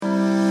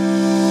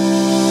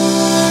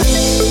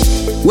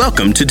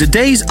Welcome to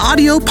today's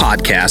audio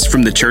podcast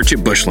from the Church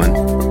at Bushland.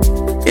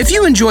 If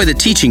you enjoy the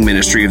teaching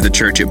ministry of the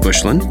Church at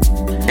Bushland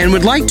and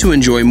would like to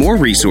enjoy more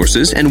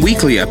resources and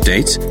weekly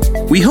updates,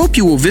 we hope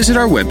you will visit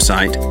our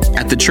website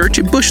at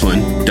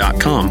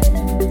thechurchatbushland.com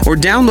or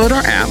download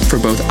our app for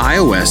both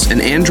iOS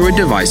and Android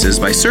devices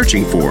by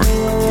searching for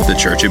The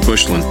Church at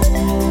Bushland.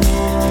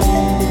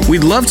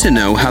 We'd love to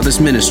know how this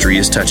ministry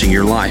is touching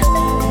your life.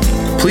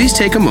 Please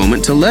take a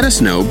moment to let us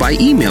know by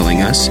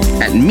emailing us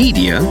at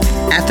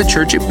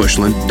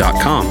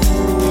media@thechurchatbushland.com.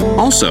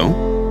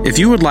 Also, if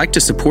you would like to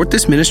support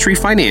this ministry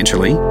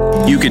financially,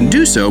 you can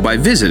do so by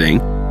visiting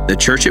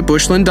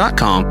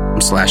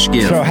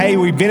thechurchatbushland.com/give. So, hey,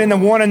 we've been in the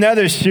One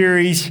Another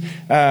series,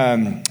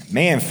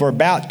 for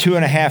about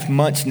 2.5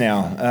 months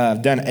now.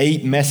 I've done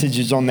 8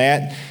 messages on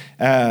that.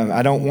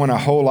 I don't want a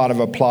whole lot of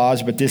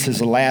applause, but this is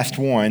the last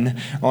one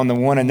on the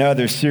One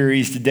Another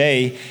series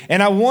today.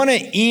 And I want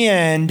to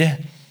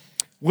end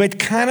with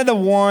kind of the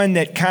one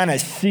that kind of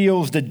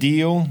seals the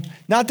deal.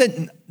 Not that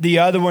the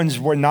other ones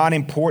were not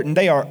important.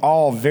 They are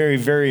all very,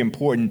 very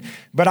important.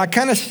 But I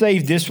kind of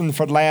saved this one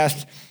for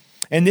last.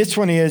 And this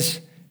one is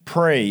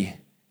pray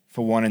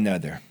for one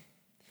another.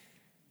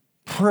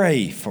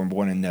 Pray for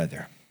one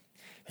another.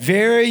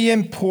 Very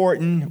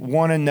important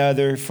one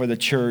another for the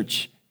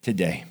church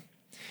today.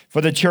 For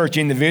the church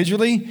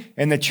individually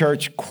and the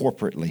church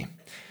corporately.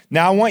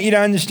 Now, I want you to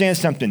understand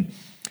something.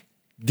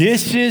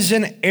 This is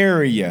an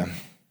area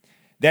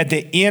that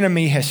the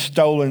enemy has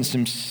stolen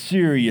some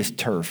serious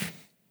turf.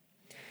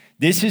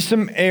 This is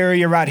some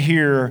area right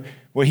here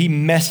where he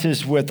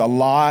messes with a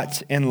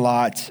lot and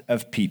lots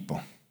of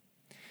people.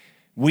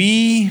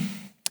 And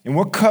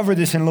we'll cover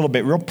this in a little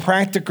bit, real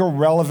practical,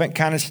 relevant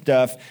kind of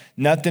stuff,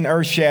 nothing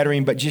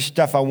earth-shattering, but just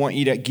stuff I want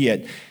you to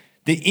get.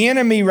 The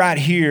enemy right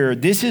here,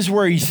 this is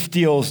where he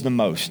steals the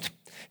most.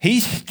 He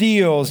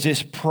steals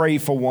this pray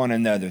for one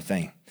another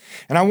thing.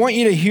 And I want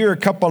you to hear a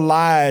couple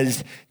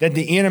lies that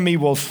the enemy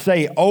will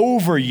say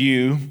over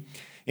you.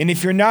 And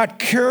if you're not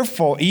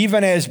careful,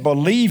 even as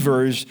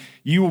believers,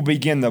 you will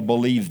begin to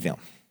believe them.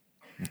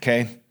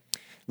 Okay?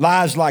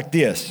 Lies like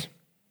this.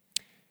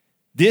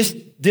 This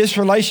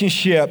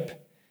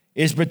relationship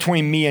is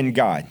between me and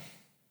God.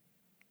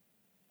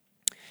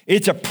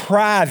 It's a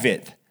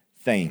private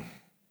thing.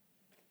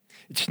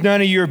 It's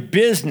none of your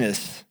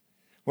business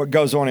what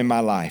goes on in my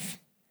life.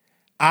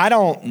 I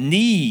don't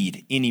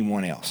need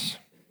anyone else.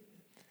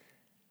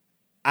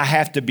 I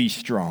have to be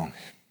strong.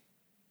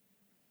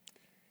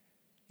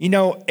 You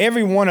know,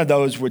 every one of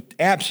those would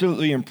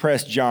absolutely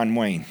impress John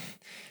Wayne.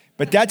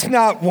 But that's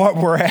not what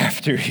we're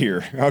after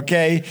here,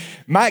 okay?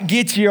 Might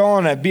get you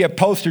on be a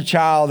poster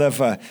child of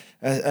a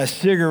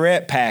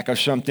cigarette pack or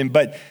something.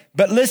 But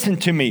listen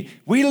to me.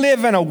 We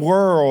live in a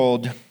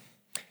world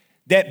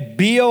that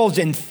builds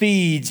and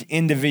feeds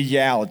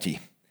individuality.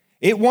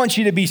 It wants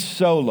you to be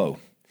solo.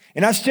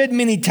 And I've said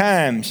many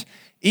times,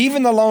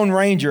 even the Lone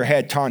Ranger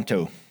had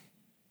Tonto.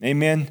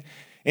 Amen.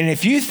 And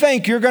if you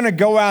think you're going to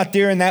go out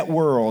there in that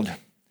world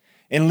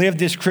and live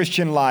this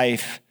Christian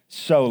life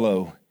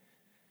solo,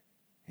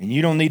 and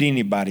you don't need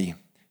anybody,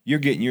 you're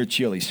getting your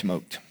chili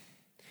smoked.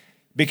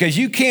 Because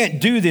you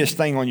can't do this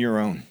thing on your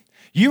own.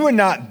 You were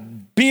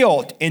not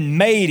built and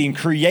made and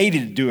created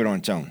to do it on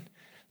its own.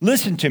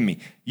 Listen to me.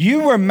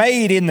 You were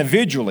made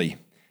individually,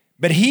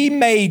 but he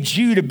made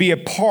you to be a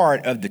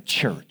part of the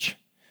church,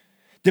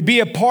 to be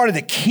a part of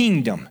the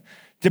kingdom,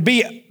 to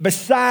be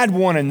beside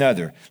one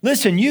another.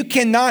 Listen, you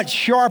cannot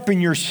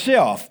sharpen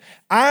yourself.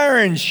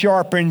 Iron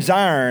sharpens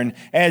iron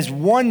as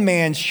one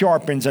man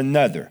sharpens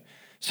another.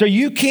 So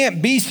you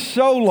can't be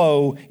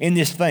solo in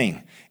this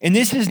thing. And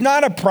this is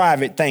not a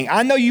private thing.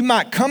 I know you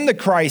might come to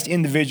Christ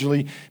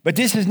individually, but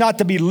this is not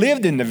to be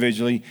lived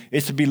individually.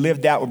 It's to be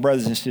lived out with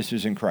brothers and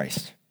sisters in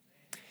Christ.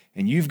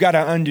 And you've got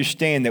to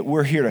understand that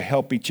we're here to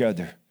help each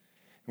other.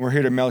 We're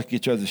here to make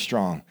each other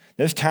strong.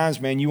 There's times,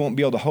 man, you won't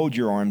be able to hold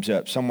your arms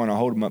up. Someone will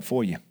hold them up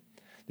for you.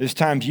 There's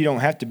times you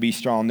don't have to be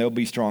strong. They'll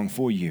be strong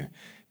for you.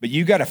 But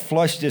you got to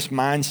flush this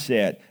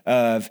mindset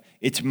of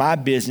it's my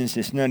business.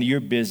 It's none of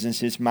your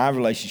business. It's my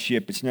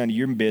relationship. It's none of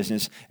your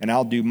business. And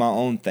I'll do my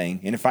own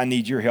thing. And if I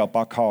need your help,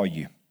 I'll call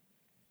you.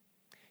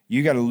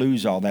 You got to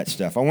lose all that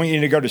stuff. I want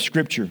you to go to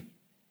Scripture.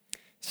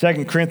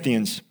 2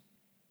 Corinthians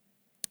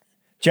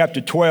chapter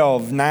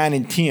 12, 9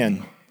 and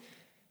 10.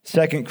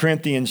 2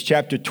 Corinthians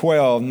chapter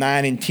 12,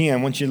 9 and 10. I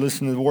want you to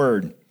listen to the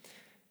word.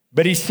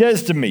 But he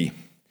says to me,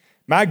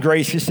 my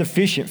grace is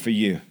sufficient for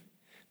you.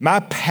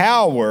 My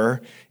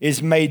power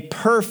is made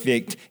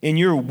perfect in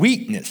your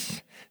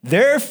weakness.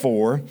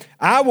 Therefore,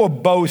 I will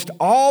boast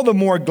all the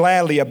more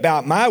gladly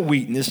about my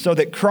weakness so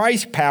that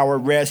Christ's power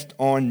rests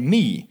on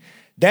me.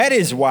 That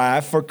is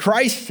why, for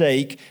Christ's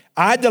sake,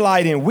 I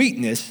delight in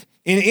weakness,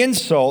 in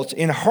insults,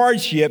 in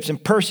hardships, in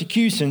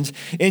persecutions,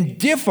 in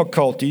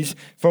difficulties.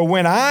 For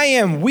when I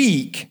am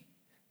weak,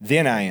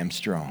 then I am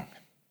strong.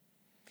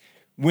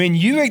 When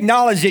you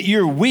acknowledge that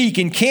you're weak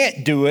and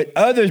can't do it,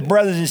 others,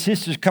 brothers and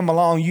sisters, come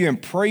along you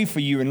and pray for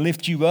you and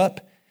lift you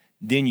up,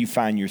 then you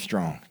find you're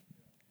strong.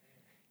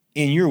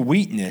 In your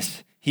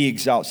weakness, he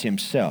exalts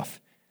himself.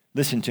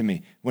 Listen to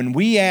me. When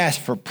we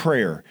ask for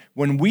prayer,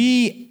 when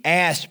we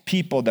ask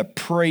people to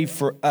pray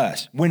for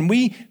us, when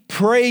we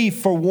pray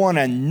for one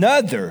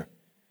another,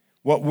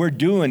 what we're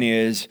doing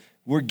is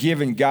we're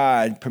giving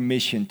God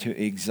permission to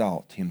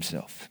exalt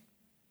himself.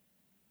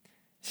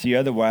 See,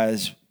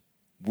 otherwise,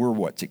 we're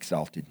what's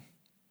exalted.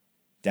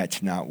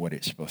 That's not what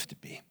it's supposed to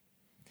be.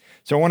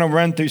 So I want to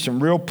run through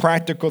some real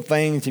practical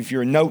things. If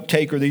you're a note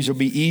taker, these will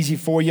be easy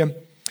for you.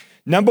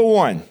 Number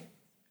one,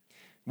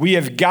 we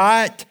have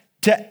got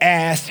to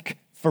ask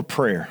for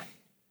prayer.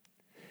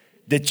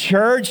 The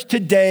church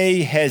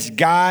today has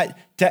got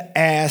to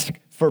ask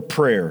for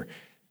prayer.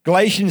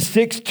 Galatians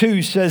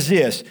 6:2 says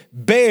this,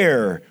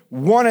 bear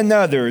one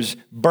another's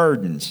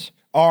burdens,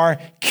 or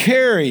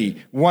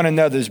carry one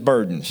another's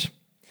burdens.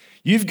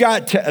 You've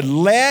got to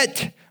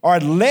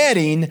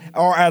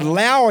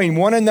allowing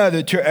one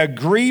another to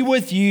agree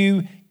with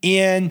you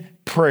in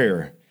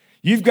prayer.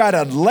 You've got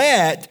to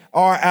let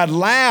or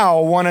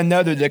allow one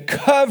another to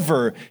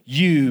cover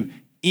you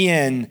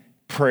in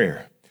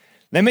prayer.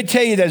 Let me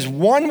tell you, there's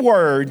one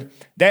word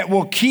that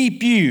will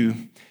keep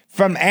you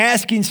from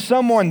asking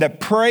someone to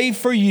pray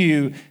for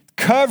you,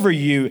 cover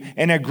you,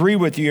 and agree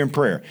with you in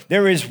prayer.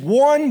 There is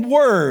one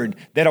word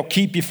that'll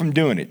keep you from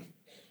doing it.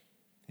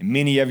 And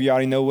many of you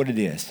already know what it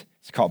is.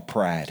 It's called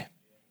pride.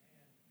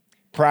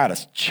 Pride will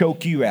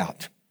choke you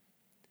out.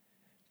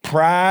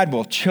 Pride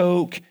will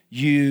choke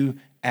you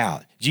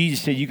out.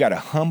 Jesus said you got to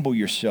humble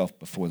yourself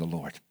before the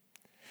Lord.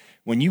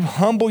 When you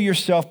humble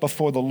yourself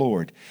before the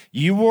Lord,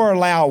 you will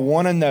allow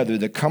one another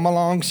to come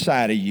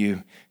alongside of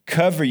you,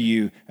 cover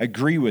you,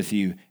 agree with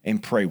you,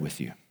 and pray with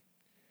you.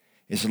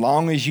 As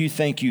long as you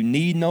think you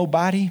need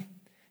nobody,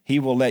 he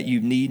will let you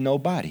need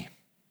nobody.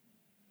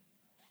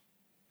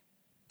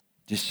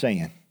 Just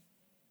saying.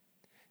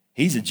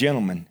 He's a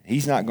gentleman.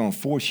 He's not going to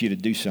force you to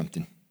do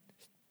something.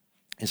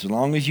 As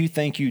long as you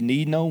think you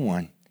need no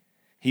one,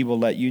 he will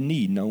let you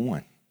need no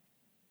one.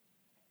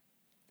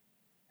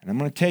 And I'm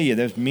going to tell you,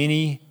 there's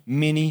many,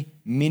 many,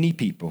 many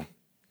people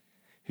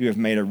who have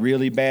made a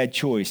really bad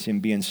choice in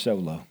being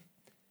solo.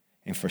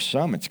 And for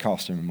some, it's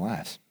costing them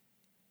lives.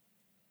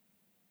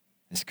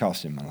 It's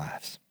costing them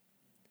lives.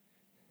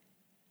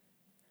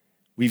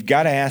 We've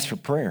got to ask for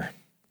prayer.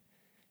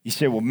 You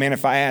say, well, man,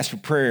 if I ask for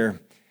prayer,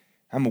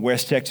 I'm a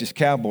West Texas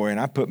cowboy, and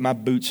I put my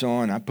boots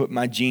on, I put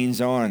my jeans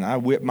on, and I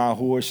whip my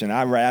horse, and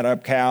I ride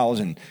up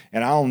cows, and I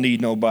don't need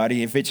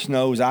nobody. If it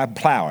snows, I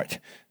plow it.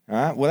 All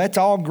right? Well, that's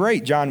all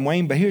great, John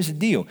Wayne, but here's the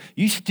deal.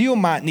 You still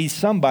might need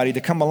somebody to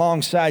come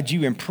alongside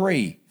you and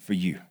pray for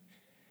you.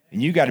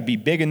 And you got to be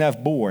big enough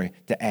boy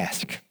to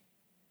ask.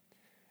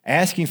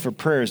 Asking for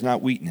prayer is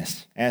not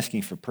weakness.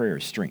 Asking for prayer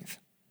is strength.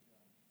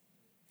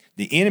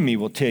 The enemy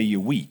will tell you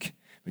weak.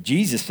 But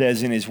Jesus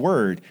says in his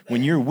word,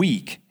 when you're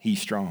weak,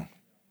 he's strong.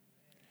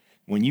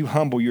 When you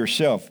humble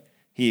yourself,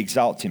 he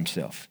exalts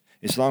himself.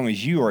 As long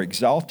as you are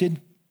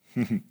exalted,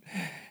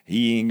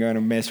 he ain't going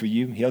to mess with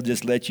you. He'll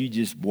just let you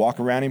just walk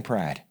around in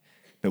pride.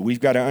 But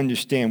we've got to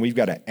understand, we've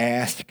got to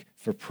ask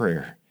for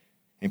prayer.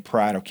 And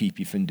pride will keep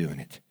you from doing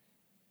it.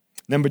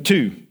 Number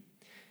two,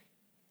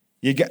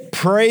 you got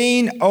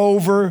praying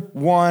over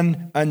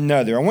one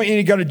another. I want you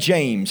to go to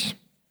James.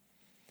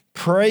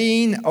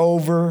 Praying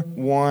over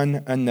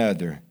one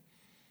another.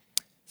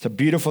 It's a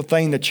beautiful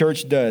thing the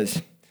church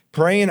does.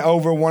 Praying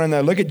over one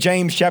another. Look at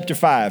James chapter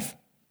 5.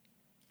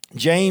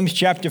 James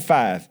chapter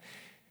 5.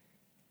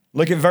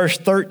 Look at verse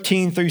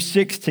 13 through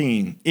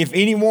 16. If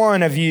any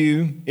one of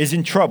you is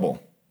in trouble,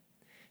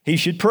 he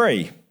should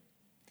pray.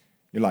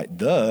 You're like,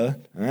 duh.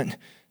 Right?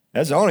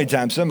 That's the only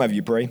time some of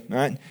you pray.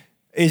 Right?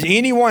 Is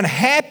anyone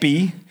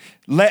happy?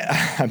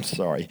 I'm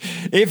sorry.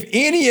 If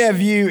any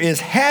of you is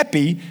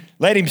happy,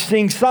 let him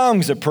sing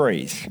songs of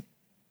praise.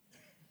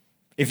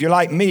 If you're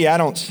like me, I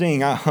don't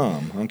sing, I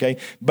hum, okay?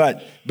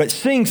 But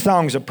sing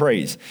songs of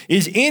praise.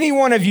 Is any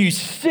one of you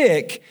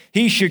sick?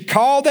 He should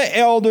call the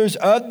elders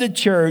of the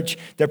church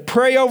to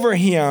pray over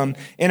him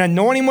and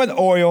anoint him with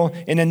oil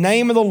in the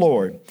name of the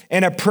Lord.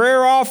 And a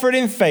prayer offered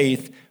in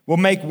faith will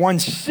make one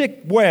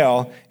sick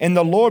well, and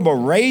the Lord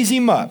will raise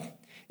him up.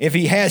 If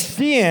he has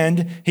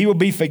sinned, he will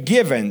be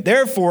forgiven.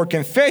 Therefore,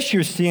 confess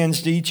your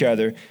sins to each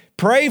other.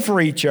 Pray for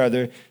each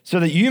other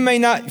so that you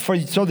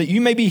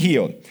may be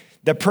healed.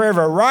 The prayer of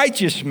a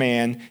righteous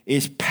man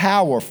is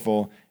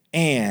powerful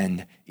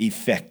and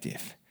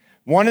effective.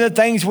 One of the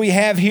things we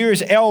have here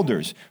is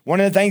elders. One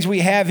of the things we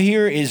have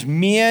here is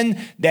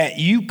men that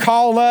you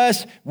call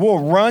us, we'll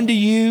run to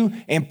you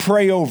and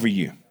pray over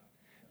you.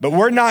 But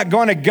we're not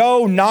going to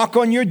go knock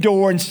on your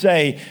door and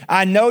say,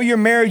 I know your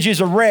marriage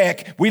is a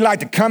wreck. We like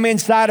to come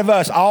inside of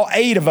us, all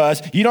 8 of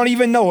us. You don't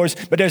even know us,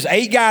 but there's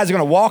 8 guys that are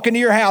going to walk into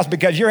your house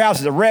because your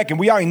house is a wreck and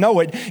we already know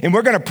it. And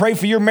we're going to pray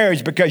for your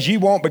marriage because you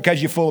won't, because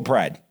you're full of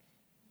pride.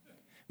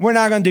 We're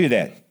not going to do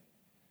that.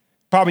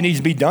 Probably needs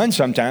to be done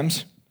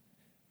sometimes.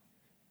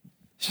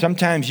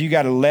 Sometimes you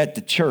got to let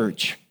the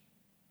church,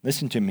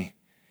 listen to me,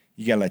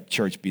 you got to let the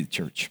church be the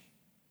church.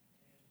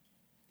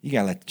 You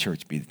got to let the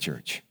church be the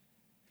church.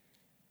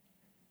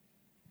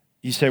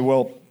 You say,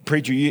 well,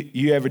 preacher,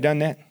 you ever done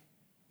that?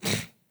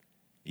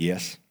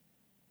 Yes.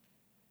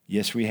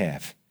 Yes, we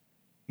have.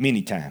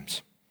 Many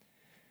times.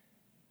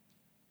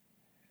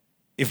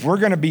 If we're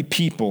going to be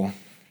people,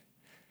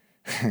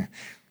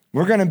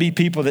 we're going to be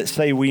people that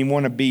say we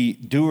want to be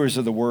doers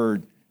of the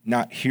word,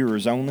 not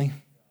hearers only.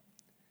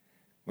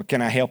 Well,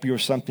 can I help you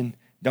with something?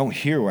 Don't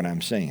hear what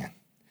I'm saying.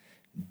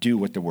 Do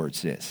what the word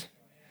says.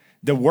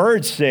 The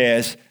word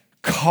says,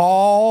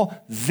 call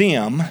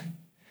them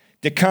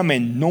to come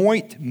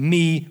anoint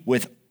me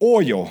with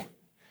oil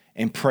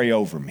and pray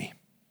over me.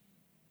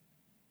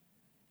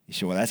 You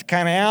say, well, that's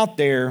kind of out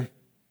there.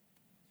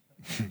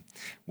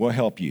 We'll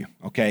help you,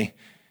 okay?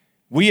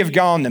 We have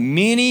gone to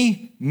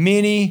many,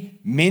 many,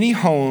 many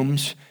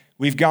homes.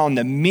 We've gone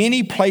to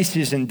many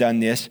places and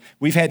done this.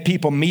 We've had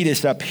people meet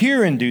us up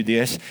here and do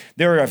this.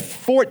 There are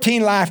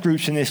 14 life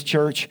groups in this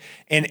church,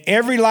 and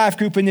every life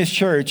group in this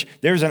church,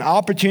 there's an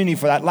opportunity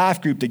for that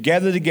life group to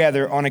gather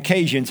together on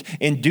occasions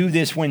and do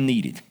this when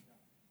needed.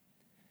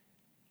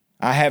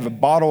 I have a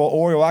bottle of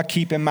oil I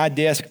keep in my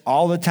desk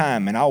all the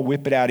time, and I'll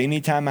whip it out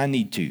anytime I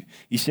need to.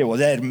 You say, well,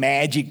 that's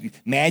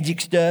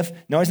magic stuff?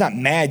 No, it's not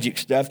magic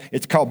stuff.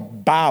 It's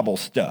called Bible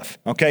stuff,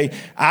 okay?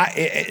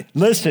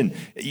 Listen,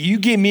 you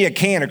give me a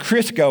can of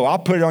Crisco, I'll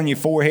put it on your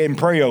forehead and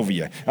pray over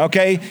you,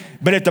 okay?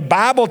 But if the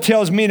Bible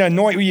tells me to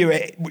anoint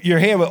your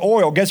head with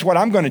oil, guess what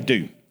I'm going to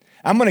do?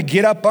 I'm going to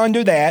get up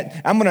under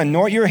that. I'm going to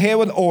anoint your head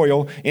with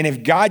oil. And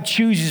if God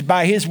chooses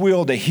by his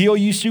will to heal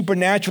you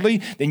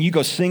supernaturally, then you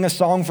go sing a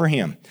song for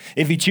him.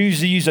 If he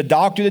chooses to use a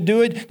doctor to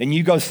do it, then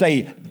you go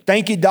say,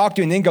 thank you,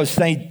 doctor, and then go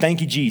say, thank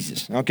you,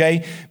 Jesus.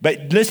 Okay?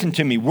 But listen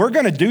to me. We're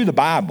going to do the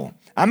Bible.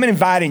 I'm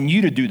inviting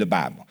you to do the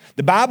Bible.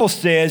 The Bible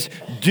says,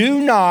 do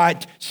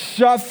not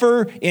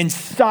suffer in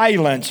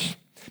silence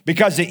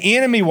because the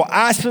enemy will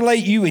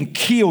isolate you and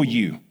kill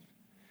you.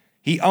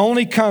 He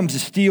only comes to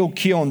steal,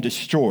 kill, and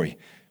destroy.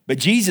 But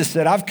Jesus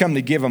said, I've come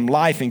to give them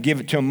life and give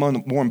it to them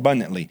more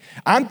abundantly.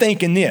 I'm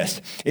thinking this,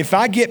 if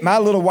I get my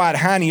little white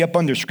hiney up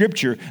under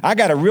Scripture, I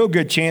got a real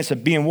good chance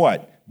of being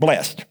what?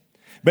 Blessed.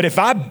 But if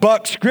I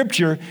buck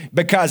Scripture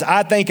because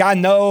I think I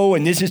know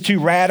and this is too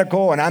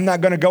radical and I'm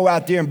not going to go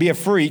out there and be a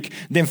freak,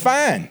 then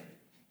fine.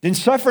 Then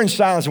suffer in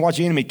silence and watch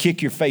the enemy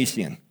kick your face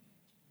in.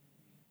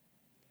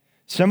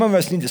 Some of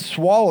us need to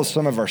swallow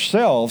some of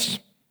ourselves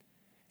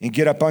and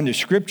get up under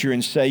Scripture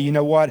and say, you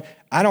know what?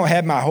 I don't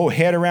have my whole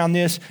head around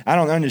this. I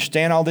don't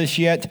understand all this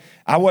yet.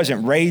 I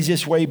wasn't raised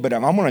this way, but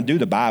I'm going to do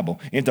the Bible.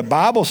 If the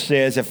Bible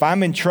says if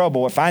I'm in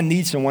trouble, if I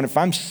need someone, if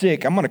I'm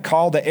sick, I'm going to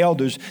call the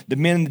elders, the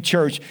men in the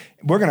church.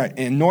 We're going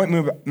to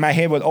anoint my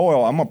head with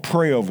oil. I'm going to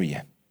pray over you.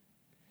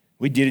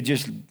 We did it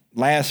just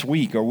last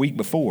week or week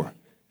before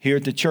here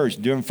at the church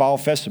during Fall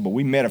Festival.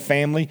 We met a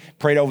family,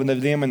 prayed over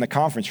them in the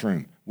conference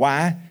room.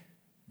 Why?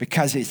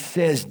 Because it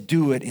says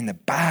do it in the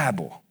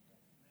Bible.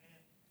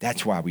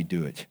 That's why we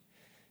do it.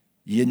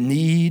 You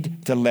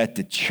need to let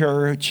the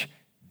church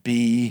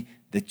be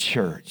the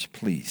church,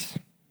 please.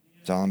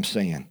 That's all I'm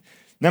saying.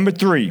 Number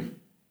 3.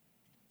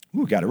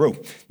 Ooh, got a row.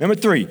 Number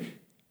 3,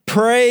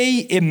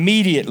 pray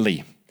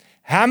immediately.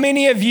 How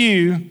many of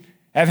you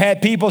have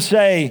had people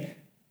say,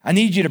 I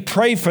need you to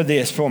pray for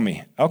this for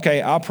me?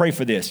 Okay, I'll pray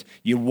for this.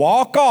 You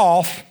walk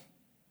off.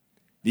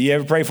 Do you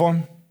ever pray for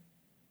them?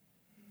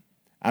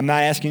 I'm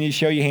not asking you to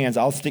show your hands.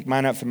 I'll stick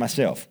mine up for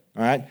myself,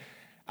 all right?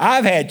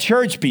 I've had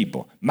church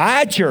people,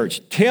 my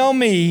church, tell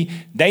me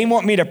they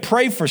want me to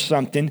pray for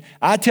something.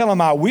 I tell them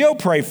I will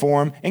pray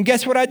for them, and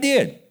guess what I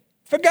did?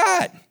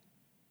 Forgot.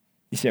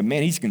 He said,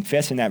 man, he's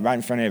confessing that right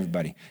in front of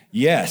everybody.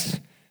 Yes.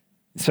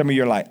 Some of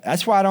you are like,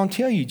 that's why I don't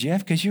tell you, Jeff,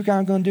 because you're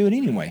going to do it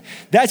anyway.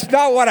 That's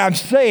not what I'm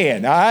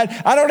saying, all right?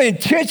 I don't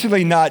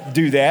intentionally not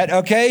do that,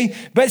 okay?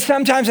 But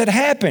sometimes it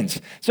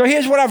happens. So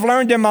here's what I've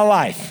learned in my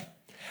life.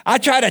 I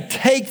try to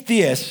take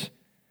this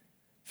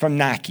from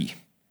Nike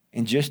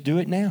and just do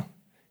it now.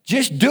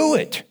 Just do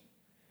it.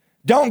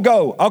 Don't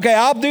go, okay,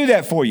 I'll do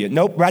that for you.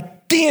 Nope,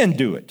 right then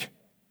do it.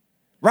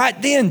 Right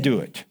then do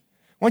it.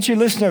 I want you to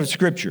listen to the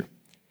scripture.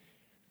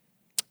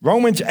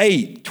 Romans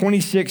 8,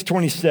 26,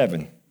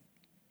 27.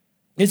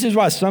 This is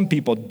why some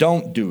people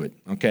don't do it,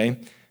 okay?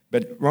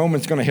 But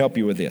Romans is going to help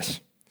you with this.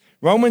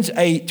 Romans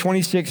 8,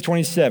 26,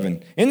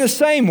 27. In the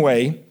same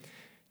way,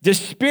 the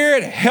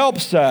Spirit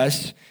helps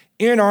us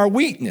in our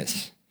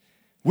weakness.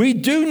 We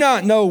do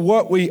not know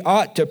what we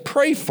ought to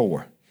pray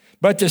for,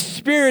 but the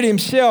Spirit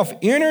himself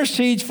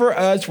intercedes for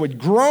us with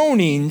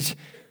groanings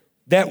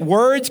that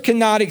words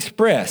cannot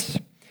express.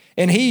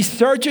 And he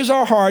searches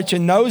our hearts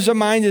and knows the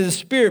mind of the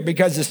Spirit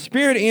because the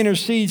Spirit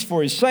intercedes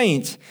for his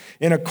saints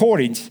in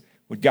accordance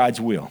with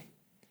God's will.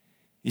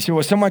 You see,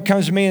 well, someone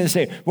comes to me and they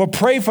say, well,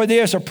 pray for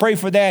this or pray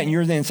for that. And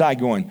you're inside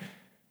going,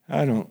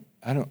 I don't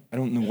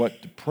know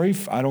what to pray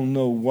for. I don't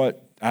know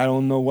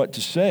what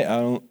to say.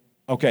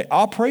 Okay,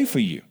 I'll pray for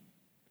you.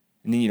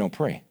 And then you don't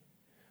pray.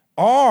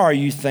 Or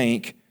you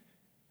think,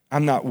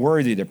 I'm not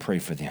worthy to pray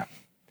for them.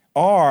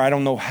 Or I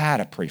don't know how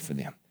to pray for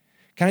them.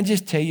 Can I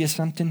just tell you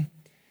something?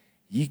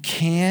 You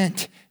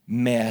can't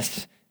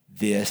mess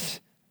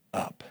this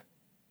up.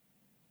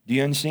 Do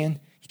you understand?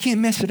 You can't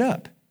mess it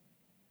up.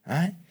 All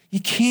right? You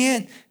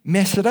can't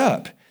mess it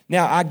up.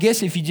 Now, I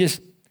guess if you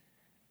just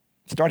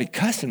started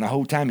cussing the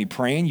whole time you're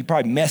praying, you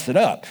probably mess it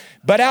up.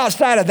 But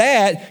outside of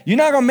that, you're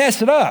not going to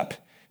mess it up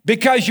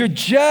because you're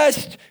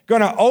just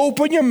going to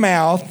open your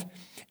mouth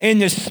and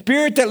the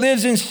Spirit that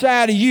lives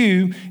inside of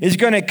you is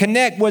going to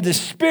connect with the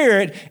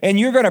Spirit, and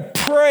you're going to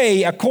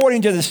pray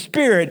according to the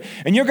Spirit,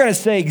 and you're going to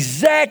say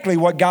exactly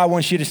what God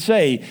wants you to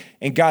say,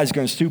 and God's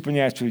going to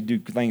supernaturally do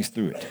things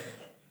through it.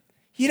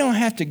 You don't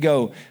have to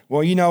go,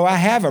 well, I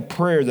have a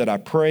prayer that I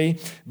pray,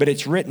 but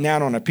it's written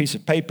out on a piece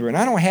of paper, and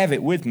I don't have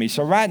it with me.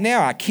 So right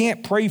now, I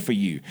can't pray for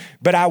you,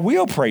 but I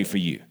will pray for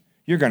you.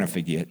 You're going to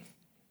forget.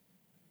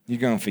 You're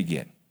going to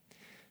forget.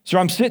 So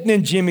I'm sitting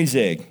in Jimmy's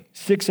Egg,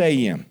 6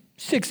 a.m.,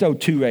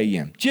 6:02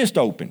 a.m., just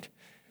opened.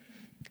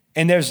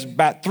 And there's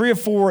about 3 or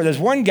 4, there's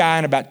one guy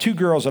and about 2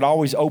 girls that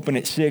always open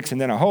at 6, and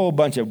then a whole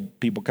bunch of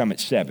people come at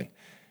 7.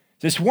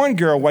 This one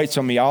girl waits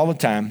on me all the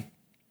time.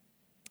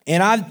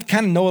 And I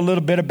kind of know a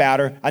little bit about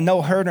her. I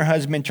know her and her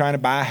husband trying to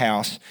buy a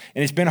house.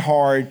 And it's been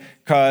hard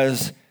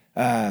because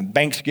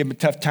banks give them a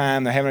tough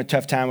time. They're having a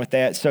tough time with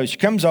that. So she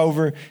comes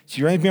over.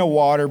 She brings me a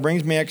water,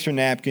 brings me extra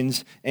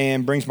napkins,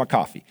 and brings my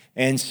coffee.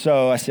 And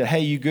so I said,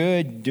 hey, you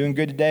good? Doing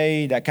good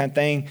today? That kind of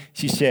thing.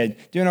 She said,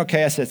 doing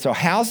okay. I said, so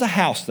how's the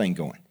house thing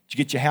going? Did you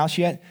get your house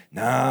yet?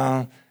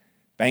 No.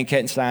 Bank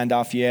hadn't signed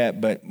off yet,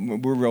 but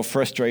we're real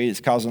frustrated.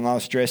 It's causing a lot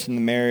of stress in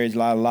the marriage,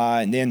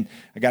 And then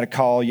I got a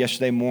call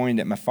yesterday morning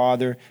that my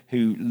father,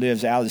 who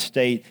lives out of the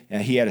state,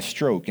 he had a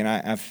stroke. And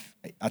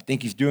I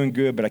think he's doing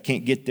good, but I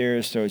can't get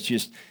there. So it's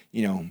just,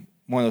 one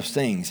of those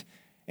things.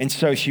 And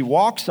so she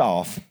walks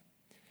off,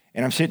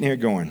 and I'm sitting here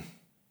going,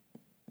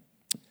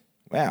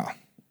 wow,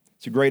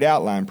 it's a great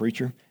outline,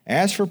 preacher.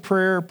 Ask for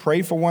prayer,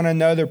 pray for one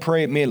another,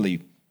 pray admittedly.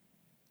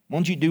 Why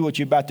don't you do what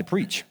you're about to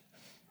preach?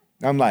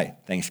 I'm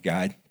like, thanks,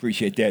 God.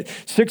 Appreciate that.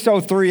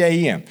 6:03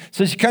 a.m.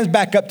 So she comes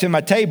back up to my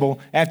table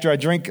after I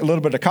drink a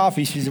little bit of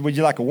coffee. She said, would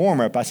you like a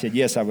warm-up? I said,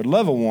 yes, I would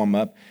love a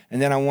warm-up.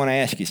 And then I want to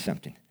ask you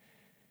something.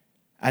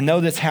 I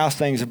know this house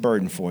thing's a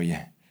burden for you.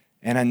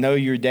 And I know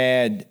your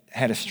dad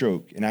had a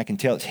stroke, and I can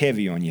tell it's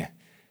heavy on you.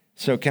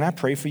 So can I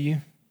pray for you?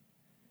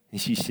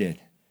 And she said,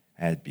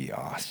 that'd be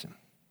awesome.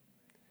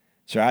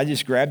 So I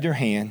just grabbed her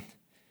hand,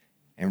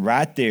 and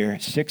right there,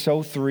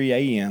 6:03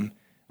 a.m.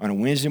 on a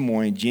Wednesday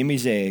morning,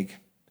 Jimmy's Egg,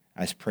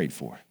 I was prayed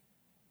for.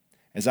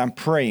 As I'm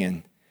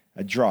praying,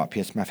 a drop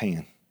hits my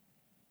hand.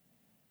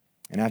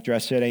 And after I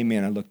said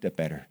amen, I looked up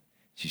at her.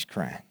 She's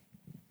crying.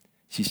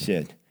 She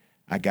said,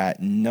 I got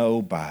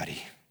nobody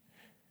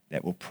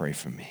that will pray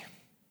for me.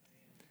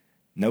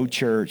 No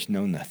church,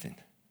 no nothing.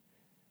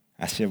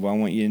 I said, well, I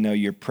want you to know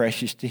you're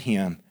precious to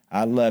him.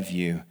 I love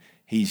you.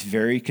 He's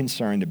very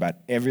concerned about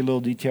every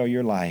little detail of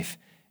your life.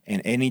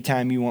 And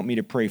anytime you want me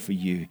to pray for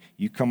you,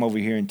 you come over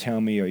here and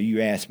tell me or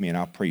you ask me and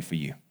I'll pray for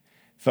you.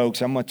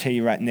 Folks, I'm going to tell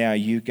you right now,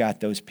 you got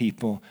those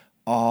people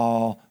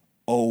all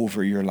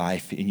over your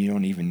life and you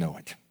don't even know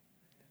it.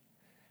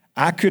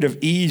 I could have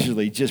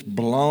easily just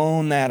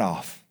blown that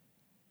off.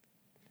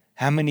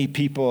 How many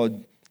people are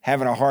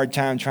having a hard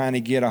time trying to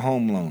get a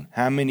home loan?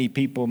 How many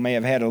people may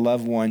have had a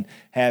loved one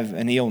have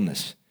an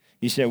illness?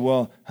 You said,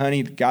 well,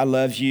 honey, God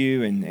loves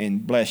you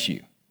and bless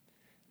you.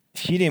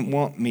 She didn't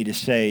want me to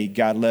say,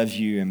 God loves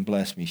you and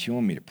bless me. She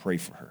wanted me to pray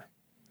for her.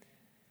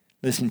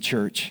 Listen,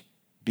 church,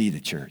 be the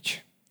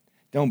church.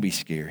 Don't be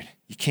scared.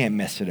 You can't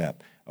mess it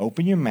up.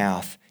 Open your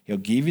mouth. He'll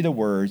give you the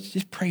words.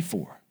 Just pray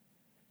for her.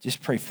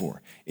 Just pray for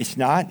her. It's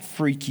not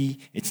freaky.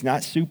 It's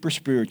not super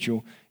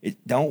spiritual.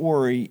 Don't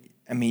worry.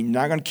 I mean,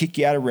 not going to kick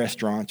you out of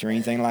restaurants or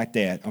anything like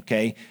that,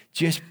 okay?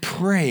 Just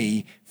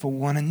pray for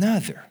one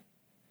another.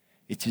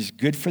 It's as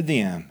good for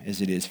them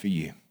as it is for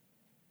you.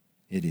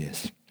 It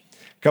is.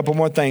 A couple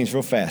more things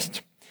real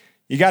fast.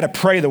 You got to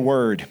pray the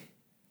word.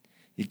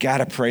 You got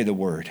to pray the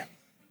word.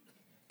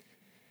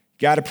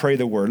 Got to pray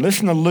the word.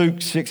 Listen to Luke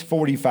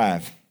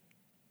 6:45.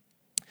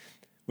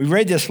 We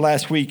read this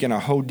last week in a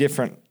whole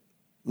different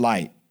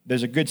light.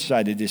 There's a good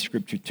side to this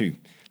scripture too.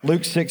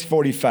 Luke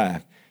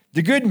 6:45.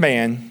 The good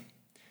man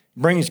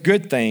brings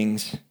good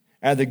things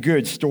out of the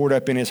good stored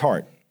up in his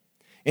heart.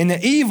 And the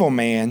evil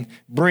man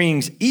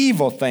brings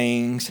evil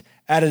things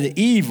out of the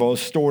evil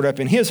stored up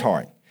in his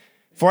heart.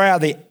 For out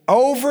of the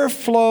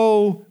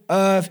overflow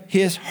of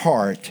his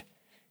heart,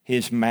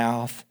 his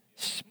mouth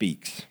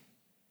speaks.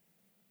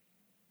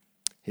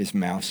 His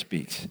mouth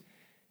speaks.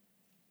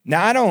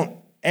 Now, I don't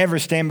ever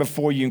stand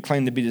before you and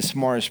claim to be the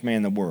smartest man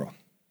in the world.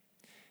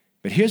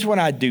 But here's what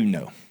I do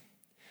know.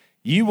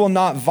 You will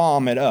not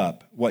vomit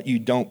up what you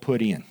don't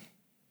put in.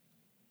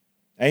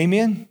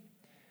 Amen?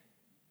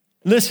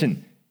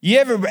 Listen, you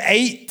ever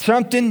ate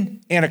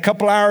something and a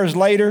couple hours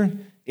later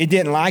it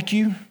didn't like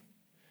you?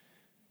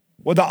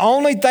 Well, the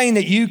only thing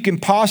that you can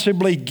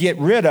possibly get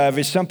rid of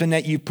is something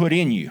that you put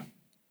in you.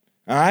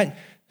 All right?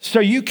 So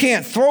you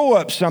can't throw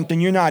up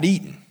something you're not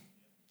eating.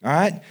 All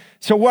right?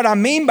 So what I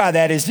mean by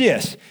that is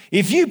this.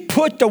 If you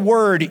put the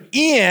word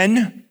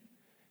in,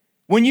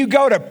 when you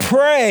go to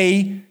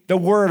pray, the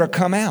word will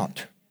come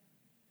out.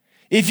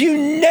 If you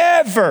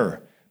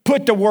never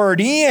put the word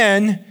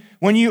in,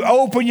 when you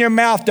open your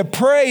mouth to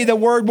pray, the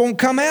word won't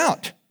come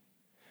out.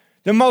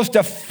 The most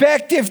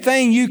effective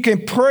thing you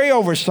can pray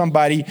over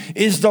somebody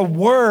is the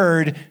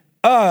word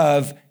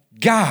of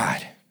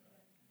God.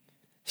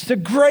 It's the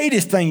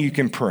greatest thing you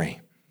can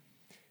pray.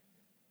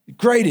 The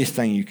greatest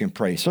thing you can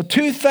pray. So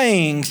 2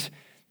 things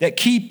that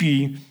keep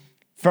you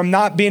from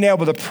not being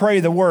able to pray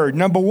the word.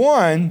 Number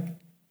 1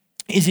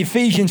 is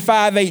Ephesians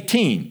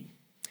 5:18.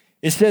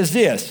 It says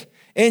this,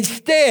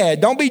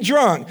 instead, don't be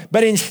drunk,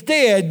 but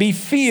instead be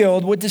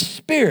filled with the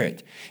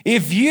Spirit.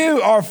 If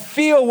you are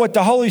filled with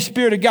the Holy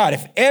Spirit of God,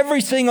 if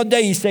every single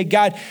day you say,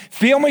 God,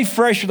 fill me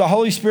fresh with the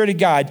Holy Spirit of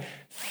God,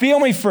 fill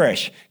me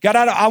fresh. God,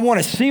 I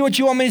want to see what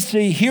you want me to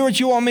see, hear what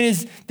you want me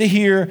to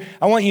hear.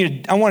 I want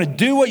to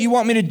do what you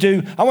want me to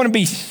do. I want to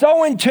be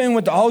so in tune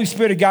with the Holy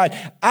Spirit of God,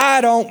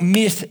 I don't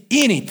miss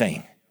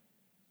anything.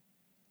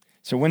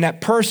 So when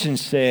that person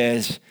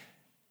says,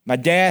 my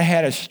dad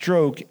had a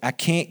stroke, I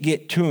can't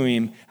get to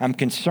him, I'm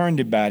concerned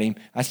about him,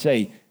 I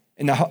say,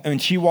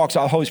 and she walks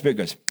out, the Holy Spirit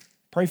goes,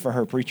 pray for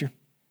her, preacher.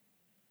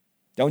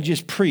 Don't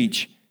just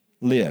preach,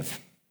 live.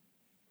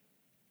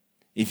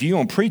 If you're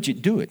going to preach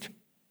it, do it.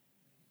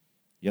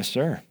 Yes,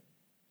 sir.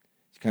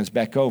 She comes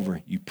back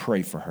over, you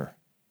pray for her.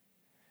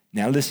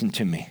 Now listen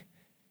to me.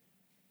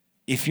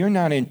 If you're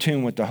not in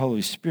tune with the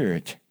Holy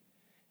Spirit,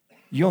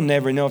 you'll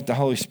never know if the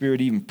Holy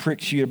Spirit even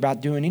pricks you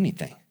about doing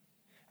anything.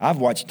 I've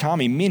watched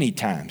Tommy many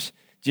times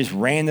just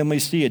randomly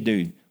see a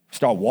dude,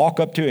 walk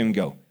up to him and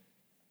go,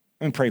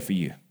 let me pray for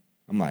you.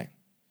 I'm like,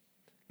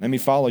 let me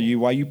follow you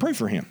while you pray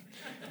for him.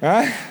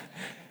 Right?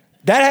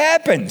 That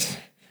happens.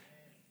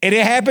 And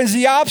it happens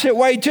the opposite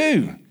way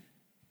too.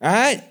 All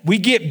right? We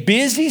get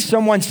busy.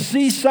 Someone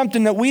sees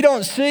something that we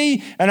don't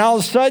see. And all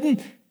of a sudden,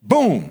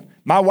 boom.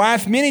 My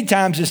wife many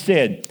times has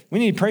said, we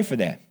need to pray for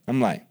that. I'm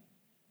like,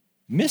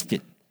 missed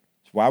it.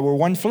 That's why we're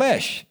one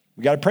flesh.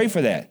 We got to pray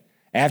for that.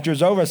 After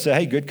it's over, I say,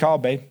 hey, good call,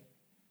 babe.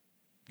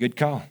 Good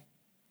call.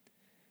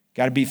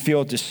 Got to be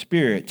filled with the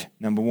Spirit,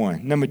 number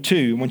 1. Number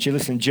 2, I want you to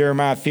listen to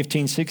Jeremiah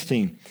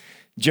 15:16.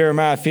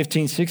 Jeremiah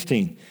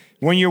 15:16.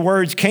 When your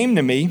words came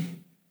to me,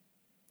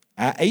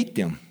 I ate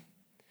them.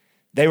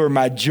 They were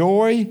my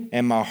joy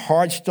and my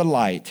heart's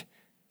delight.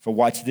 For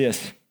watch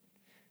this.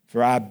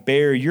 For I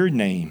bear your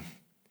name,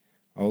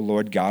 O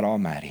Lord God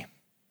Almighty.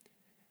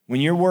 When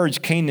your words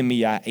came to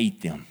me, I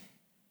ate them.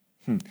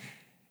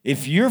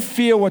 If you're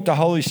filled with the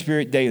Holy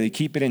Spirit daily,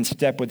 keep it in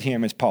step with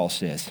him, as Paul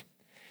says.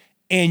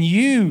 And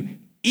you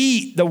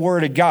eat the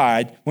word of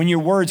God. When your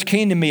words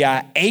came to me,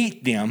 I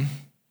ate them.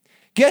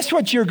 Guess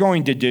what you're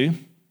going to do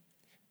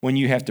when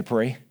you have to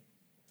pray?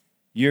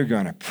 You're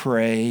going to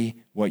pray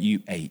what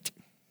you ate.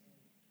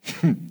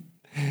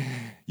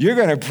 You're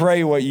going to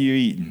pray what you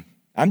eaten.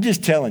 I'm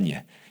just telling you.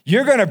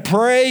 You're going to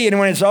pray, and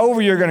when it's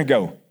over, you're going to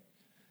go,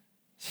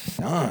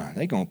 son,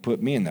 they're going to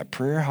put me in the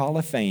prayer hall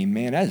of fame,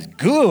 man. That's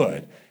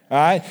good. All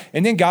right?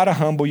 And then God will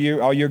humble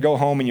you, or you'll go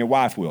home and your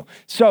wife will.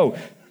 So,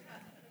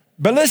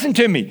 but listen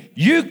to me.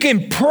 You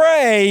can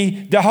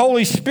pray the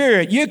Holy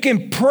Spirit. You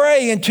can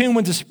pray in tune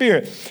with the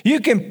Spirit. You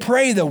can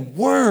pray the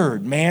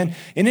Word, man,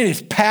 and it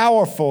is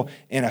powerful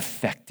and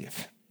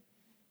effective.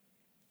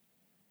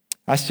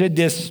 I said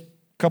this a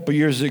couple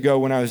years ago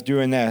when I was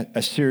doing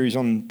a series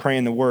on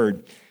praying the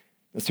Word.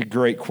 That's a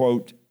great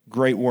quote,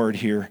 great word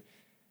here.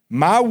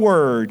 My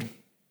word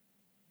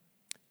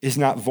is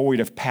not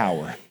void of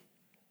power.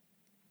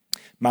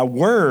 My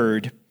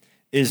word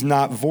is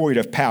not void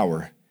of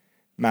power.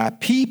 My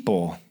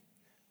people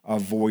are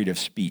void of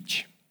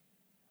speech.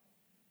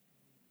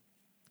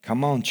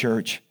 Come on,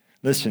 church.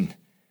 Listen.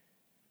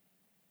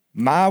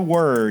 My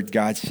word,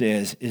 God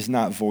says, is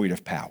not void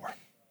of power.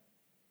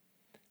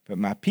 But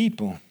my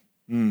people,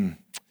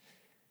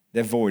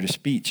 they're void of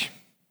speech.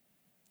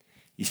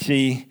 You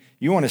see,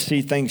 you want to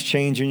see things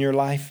change in your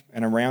life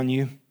and around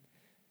you?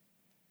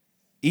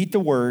 Eat the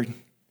word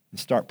and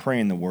start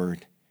praying the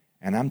word.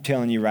 And I'm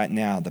telling you right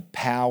now, the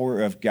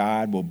power of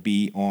God will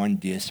be on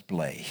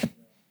display.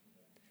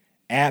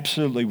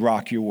 Absolutely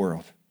rock your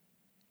world.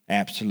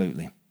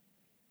 Absolutely.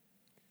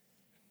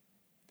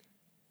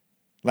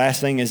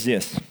 Last thing is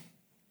this.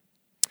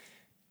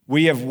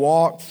 We have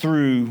walked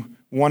through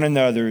one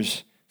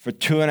another's for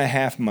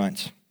 2.5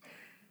 months.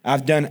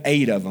 I've done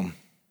 8 of them.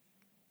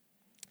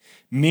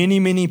 Many,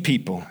 many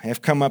people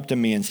have come up to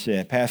me and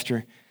said,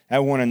 Pastor,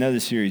 that one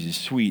another series is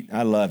sweet.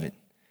 I love it.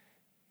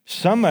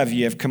 Some of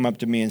you have come up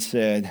to me and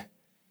said,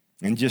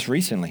 and just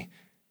recently,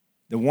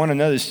 the one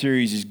another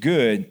series is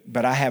good,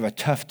 but I have a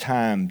tough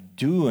time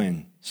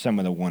doing some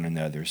of the one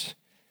another's.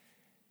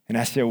 And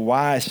I said,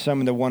 why is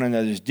some of the one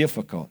another's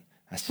difficult?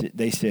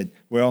 They said,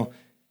 well,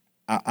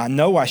 I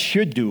know I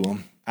should do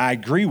them. I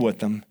agree with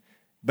them,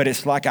 but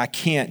it's like I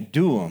can't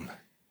do them.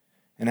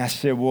 And I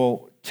said,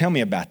 well, tell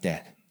me about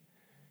that.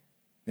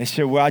 They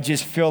said, well, I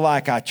just feel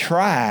like I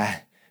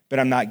try, but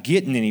I'm not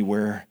getting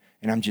anywhere,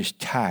 and I'm just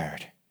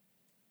tired.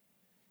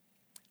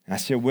 And I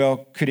said,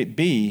 well, could it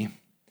be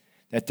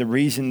that the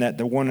reason that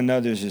the one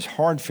another's is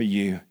hard for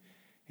you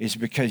is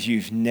because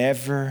you've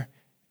never,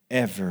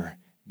 ever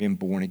been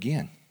born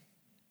again?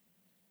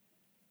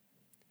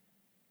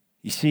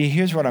 You see,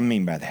 here's what I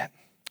mean by that.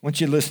 I want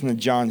you to listen to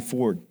John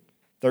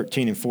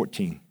 4:13 and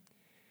 14.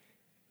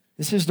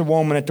 This is the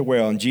woman at the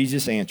well, and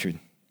Jesus answered,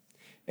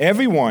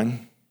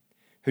 everyone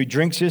who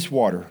drinks this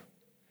water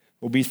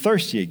will be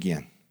thirsty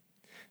again.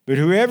 But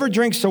whoever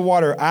drinks the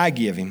water I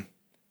give him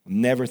will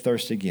never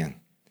thirst again.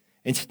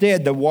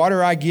 Instead, the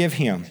water I give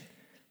him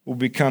will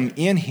become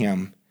in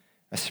him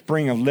a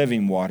spring of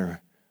living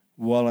water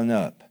welling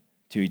up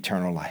to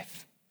eternal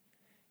life.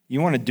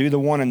 You want to do the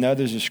one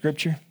another's of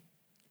Scripture?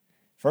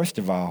 First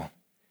of all,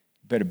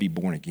 you better be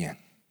born again.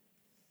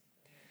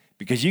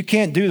 Because you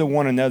can't do the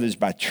one another's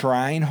by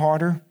trying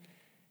harder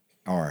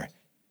or,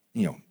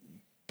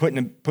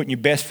 putting your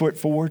best foot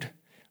forward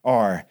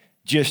or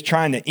just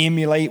trying to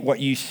emulate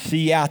what you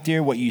see out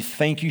there, what you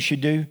think you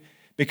should do.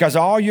 Because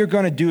all you're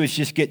going to do is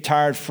just get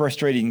tired,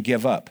 frustrated, and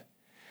give up.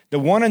 The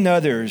one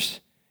another's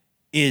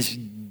is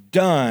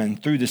done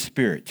through the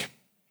Spirit.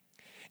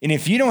 And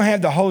if you don't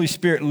have the Holy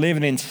Spirit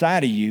living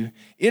inside of you,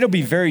 it'll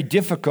be very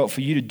difficult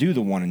for you to do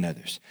the one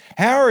another's.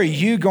 How are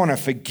you going to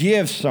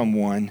forgive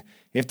someone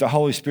if the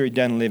Holy Spirit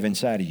doesn't live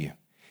inside of you?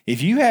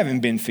 If you haven't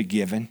been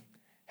forgiven,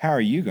 how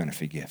are you going to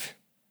forgive?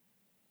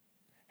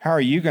 How are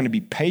you going to be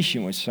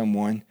patient with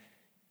someone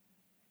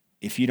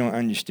if you don't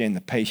understand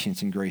the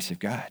patience and grace of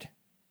God?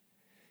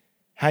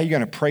 How are you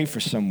going to pray for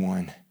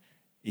someone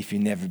if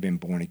you've never been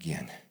born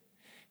again?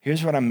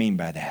 Here's what I mean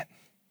by that.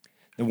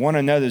 The one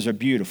another's are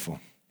beautiful,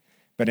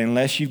 but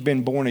unless you've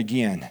been born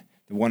again,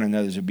 the one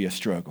another's will be a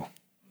struggle.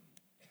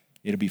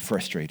 It'll be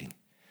frustrating.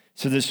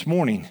 So this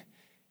morning,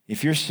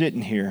 if you're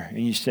sitting here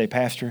and you say,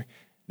 Pastor,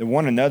 the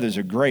one another's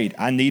are great.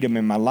 I need them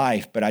in my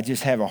life, but I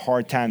just have a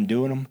hard time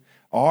doing them.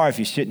 Or if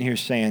you're sitting here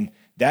saying,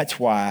 that's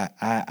why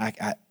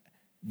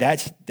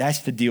that's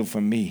the deal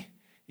for me,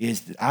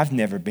 is that I've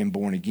never been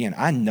born again.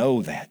 I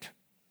know that.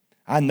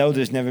 I know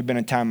there's never been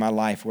a time in my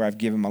life where I've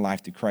given my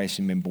life to Christ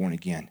and been born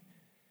again.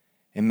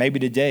 And maybe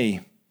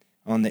today,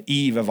 on the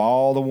eve of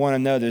all the one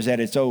another's that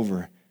it's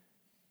over,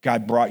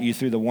 God brought you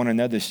through the one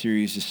another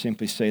series to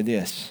simply say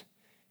this.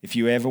 If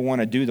you ever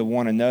want to do the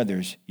one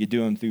another's, you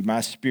do them through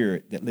my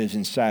Spirit that lives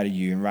inside of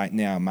you. And right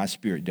now, my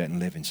Spirit doesn't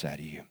live inside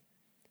of you.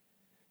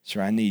 So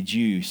I need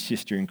you,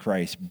 sister in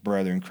Christ,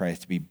 brother in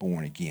Christ, to be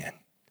born again.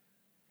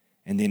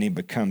 And then it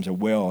becomes a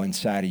well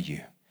inside of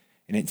you.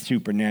 And it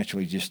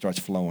supernaturally just starts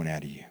flowing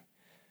out of you.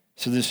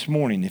 So this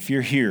morning, if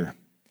you're here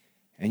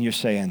and you're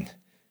saying,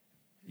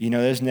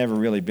 there's never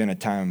really been a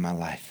time in my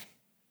life.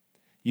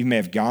 You may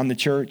have gone to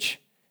church.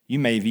 You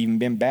may have even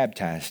been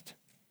baptized.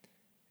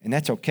 And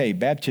that's okay.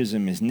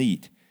 Baptism is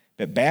neat.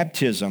 But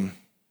baptism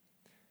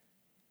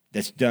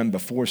that's done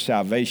before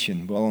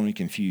salvation will only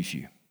confuse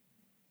you.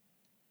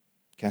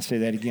 Can I say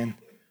that again?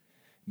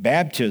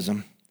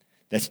 Baptism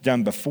that's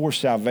done before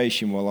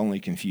salvation will only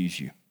confuse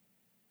you.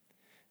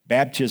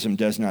 Baptism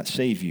does not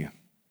save you.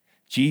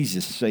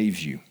 Jesus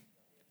saves you.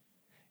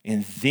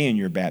 And then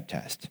you're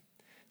baptized.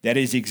 That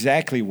is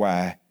exactly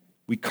why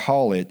we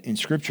call it, and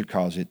Scripture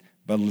calls it,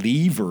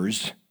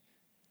 believers'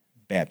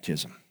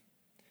 baptism.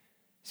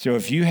 So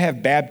if you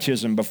have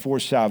baptism before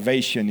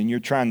salvation and you're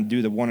trying to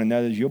do the one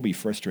another's, you'll be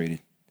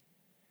frustrated.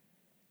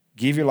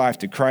 Give your life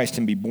to Christ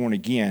and be born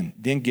again,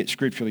 then get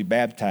scripturally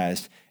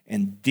baptized,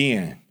 and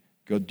then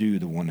go do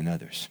the one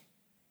another's.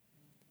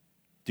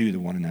 Do the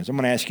one another's. I'm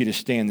going to ask you to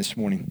stand this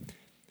morning.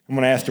 I'm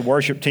going to ask the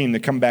worship team to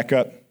come back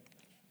up.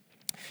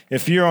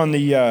 If you're on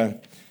the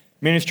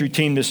ministry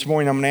team this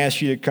morning, I'm going to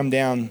ask you to come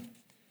down,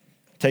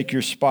 take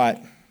your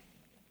spot.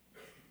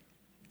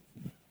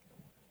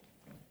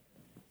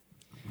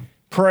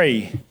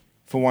 Pray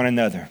for one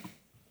another.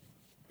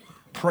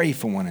 Pray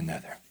for one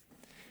another.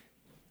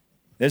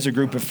 There's a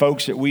group of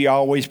folks that we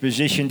always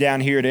position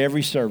down here at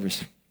every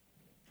service.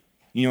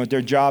 You know what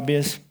their job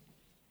is?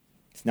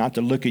 It's not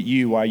to look at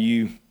you while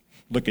you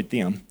look at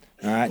them,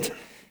 all right?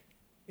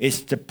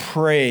 It's to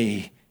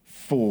pray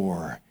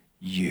for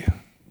you.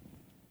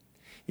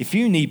 If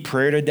you need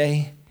prayer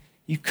today,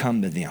 you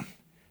come to them.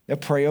 They'll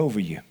pray over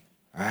you,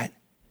 all right?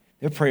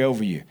 They'll pray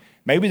over you.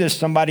 Maybe there's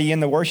somebody in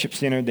the worship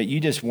center that you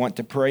just want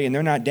to pray and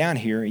they're not down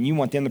here and you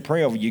want them to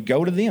pray over you.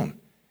 Go to them.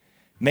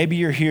 Maybe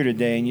you're here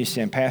today and you're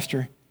saying,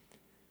 Pastor,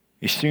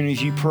 as soon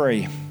as you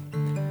pray,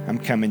 I'm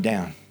coming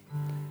down.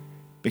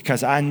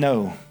 Because I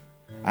know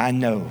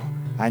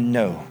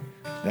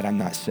that I'm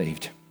not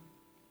saved.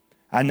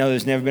 I know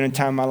there's never been a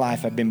time in my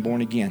life I've been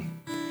born again.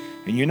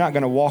 And you're not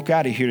going to walk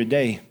out of here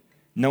today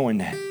knowing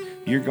that.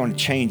 You're going to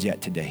change that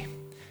today.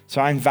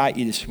 So I invite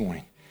you this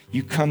morning.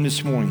 You come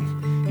this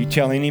morning, you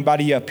tell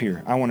anybody up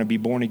here, I want to be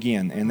born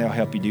again, and they'll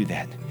help you do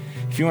that.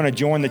 If you want to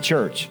join the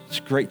church, it's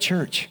a great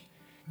church.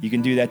 You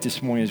can do that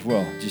this morning as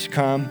well. Just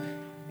come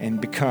and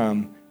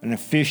become an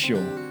official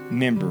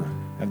member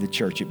of the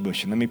church at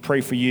Bushland. Let me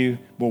pray for you.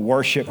 We'll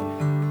worship,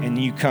 and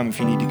you come if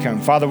you need to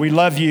come. Father, we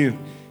love you.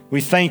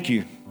 We thank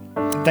you.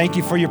 Thank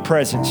you for your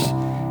presence.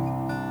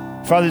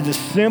 Father, the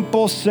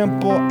simple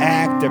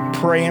act of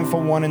praying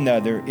for one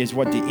another is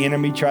what the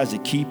enemy tries to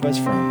keep us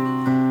from.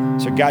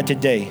 So God,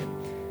 today,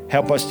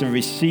 help us to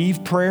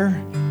receive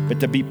prayer,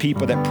 but to be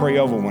people that pray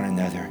over one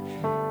another.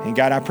 And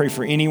God, I pray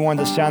for anyone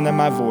the sound of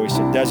my voice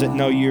that doesn't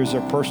know you as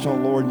their personal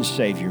Lord and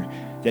Savior,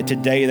 that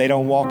today they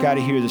don't walk out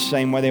of here the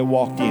same way they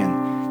walked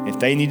in, If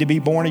they need to be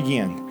born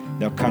again,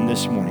 they'll come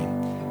this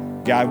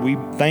morning. God, we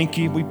thank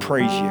you, we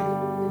praise you,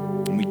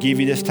 and we give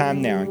you this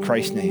time now in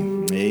Christ's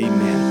name.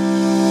 Amen.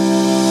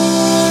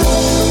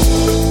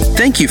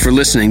 Thank you for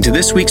listening to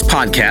this week's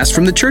podcast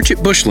from the Church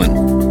at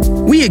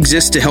Bushland. We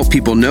exist to help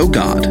people know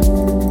God,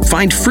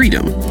 find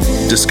freedom,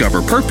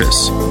 discover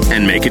purpose,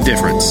 and make a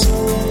difference.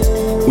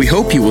 We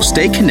hope you will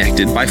stay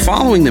connected by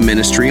following the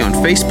ministry on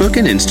Facebook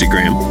and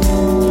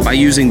Instagram, by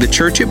using the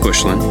Church at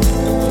Bushland,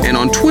 and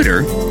on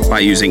Twitter by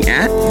using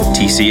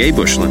 @TCA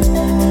Bushland.